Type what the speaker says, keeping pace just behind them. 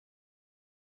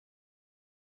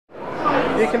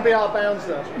You can be our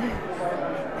bouncer.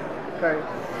 Great.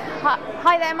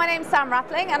 Hi there, my name's Sam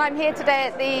Rathling and I'm here today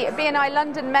at the BNI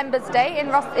London Members Day in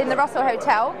the Russell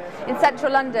Hotel in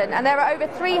central London, and there are over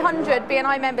 300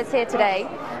 BNI members here today,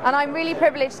 and I'm really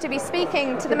privileged to be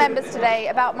speaking to the members today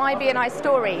about my BNI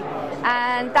story,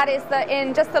 and that is that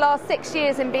in just the last 6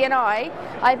 years in BNI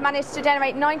I've managed to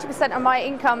generate 90% of my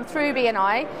income through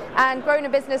BNI and grown a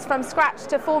business from scratch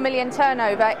to 4 million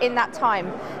turnover in that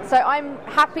time. So I'm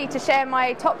happy to share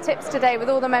my top tips today with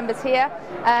all the members here,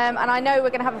 and I know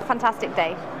we're going to have a fantastic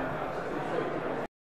day.